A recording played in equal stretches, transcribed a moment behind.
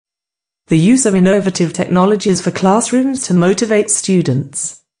The use of innovative technologies for classrooms to motivate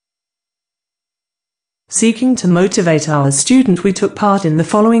students. Seeking to motivate our students, we took part in the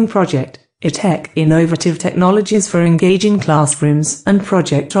following project: ITC, Innovative Technologies for Engaging Classrooms, and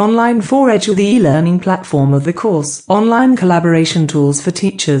Project Online for Edu, the e-learning platform of the course, online collaboration tools for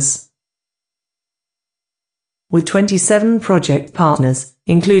teachers. With 27 project partners,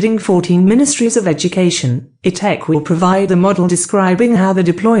 including 14 ministries of education, ITC will provide a model describing how the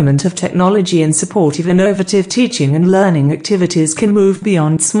deployment of technology in support of innovative teaching and learning activities can move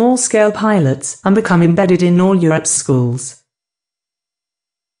beyond small-scale pilots and become embedded in all Europe's schools.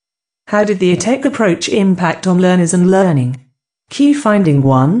 How did the ITC approach impact on learners and learning? Key finding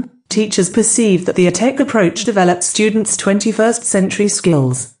 1. Teachers perceive that the ITC approach develops students' 21st century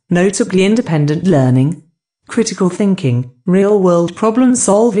skills, notably independent learning, critical thinking, real-world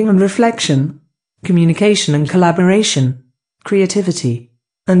problem-solving and reflection, communication and collaboration, creativity,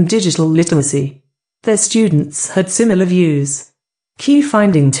 and digital literacy. Their students had similar views. Key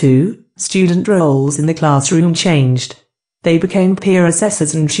finding 2. Student roles in the classroom changed. They became peer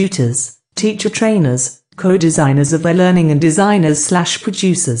assessors and tutors, teacher trainers, co-designers of their learning and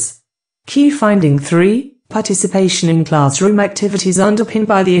designers/producers. Key finding 3. Participation in classroom activities underpinned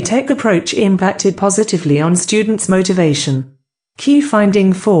by the ITC approach impacted positively on students' motivation. Key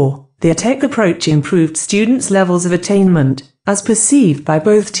finding 4. The ITC approach improved students' levels of attainment, as perceived by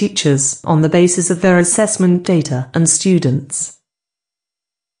both teachers on the basis of their assessment data and students.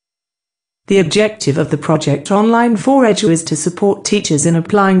 The objective of the Project Online for Edu is to support teachers in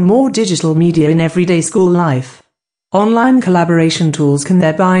applying more digital media in everyday school life. Online collaboration tools can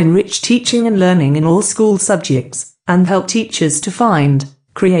thereby enrich teaching and learning in all school subjects, and help teachers to find,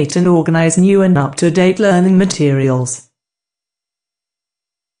 create and organize new and up-to-date learning materials.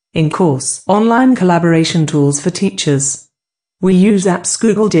 In course, online collaboration tools for teachers. We use apps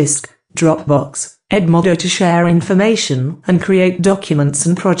Google Disk, Dropbox, Edmodo to share information and create documents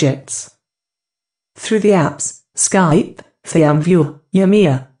and projects. Through the apps, Skype, TheamViewer,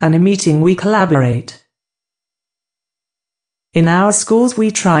 Yamia, and a meeting we collaborate. In our schools we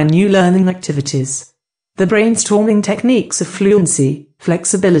try new learning activities. The brainstorming techniques of fluency,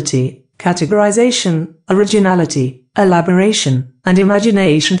 flexibility, categorization, originality, elaboration, and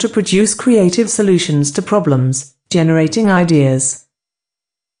imagination to produce creative solutions to problems, generating ideas.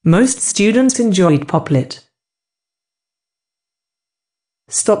 Most students enjoyed Poplet.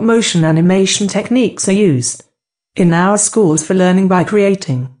 Stop-motion animation techniques are used in our schools for learning by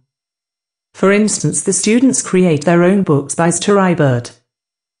creating. For instance, the students create their own books by Storybird.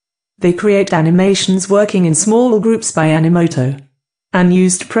 They create animations working in small groups by Animoto, and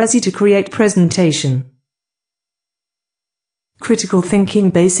used Prezi to create Prezentation. Critical thinking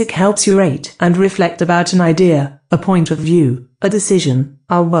basic helps you rate and reflect about an idea, a point of view, a decision,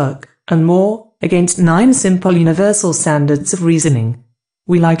 our work, and more, against 9 simple universal standards of reasoning.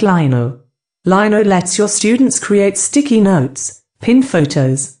 We like Lino. Lino lets your students create sticky notes, pin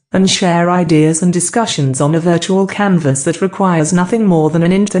photos, and share ideas and discussions on a virtual canvas that requires nothing more than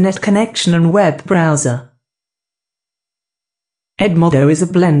an internet connection and web browser. Edmodo is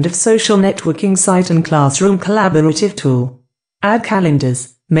a blend of social networking site and classroom collaborative tool. Add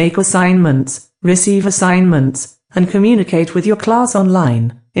calendars, make assignments, receive assignments, and communicate with your class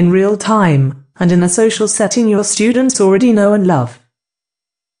online, in real time, and in a social setting your students already know and love.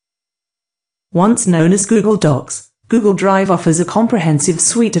 Once known as Google Docs, Google Drive offers a comprehensive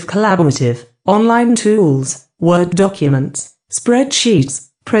suite of collaborative, online tools, Word documents, spreadsheets,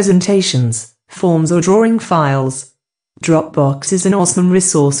 presentations, forms or drawing files. Dropbox is an awesome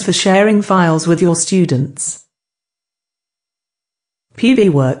resource for sharing files with your students.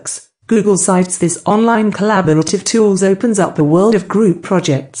 PVWorks, Google cites this online collaborative tools opens up a world of group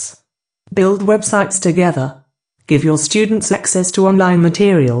projects. Build websites together. Give your students access to online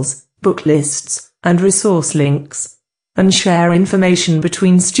materials, book lists, and resource links, and share information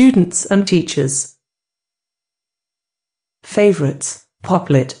between students and teachers. Favorites: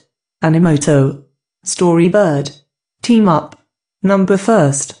 Poplet, Animoto, Storybird, Team Up. Number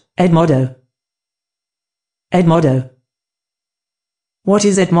first, Edmodo. Edmodo. What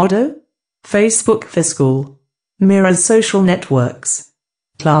is Edmodo? Facebook for school. Mirrors social networks.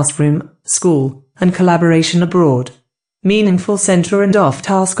 Classroom, school, and collaboration abroad. Meaningful center and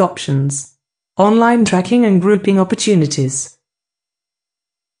off-task options. Online tracking and grouping opportunities.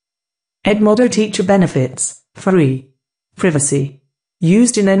 Edmodo teacher benefits: free. Privacy.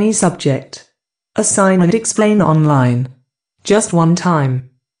 Used in any subject. Assign and explain online. Just one time.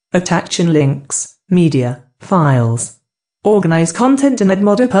 Attach and links, media, files. Organize content in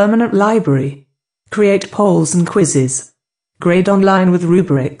Edmodo permanent library. Create polls and quizzes. Grade online with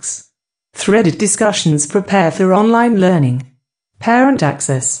rubrics. Threaded discussions prepare for online learning. Parent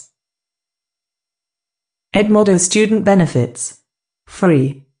access. Edmodo student benefits.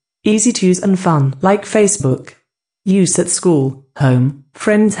 Free. Easy to use and fun, like Facebook. Use at school, home,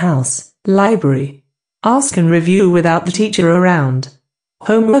 friend's house, library. Ask and review without the teacher around.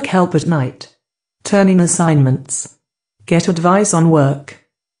 Homework help at night. Turn in assignments. Get advice on work.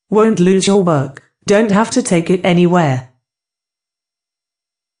 Won't lose your work, don't have to take it anywhere.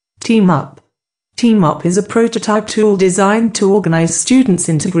 Team Up. Team Up is a prototype tool designed to organize students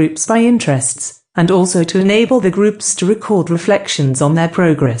into groups by interests, and also to enable the groups to record reflections on their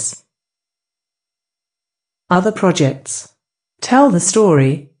progress. Other projects. Tell the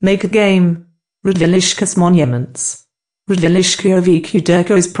story, make a game. Radvilishkas Monuments. Radvilishka VQ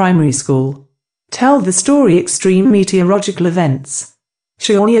Durko's primary school. Tell the story extreme meteorological events.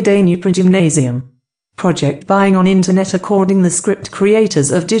 Shionia Danupra Gymnasium. Project buying on internet according the script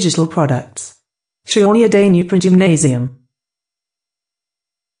creators of digital products. Shionia Danupra Gymnasium.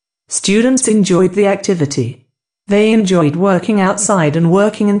 Students enjoyed the activity. They enjoyed working outside and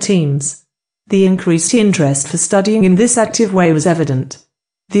working in teams. The increased interest for studying in this active way was evident.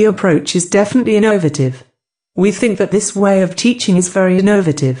 The approach is definitely innovative. We think that this way of teaching is very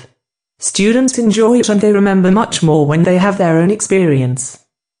innovative. Students enjoy it and they remember much more when they have their own experience.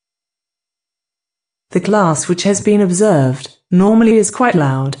 The class which has been observed normally is quite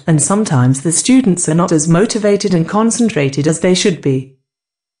loud, and sometimes the students are not as motivated and concentrated as they should be.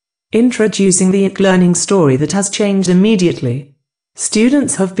 Introducing the learning story that has changed immediately.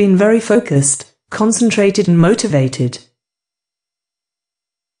 Students have been very focused, concentrated and motivated.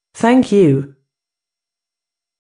 Thank you.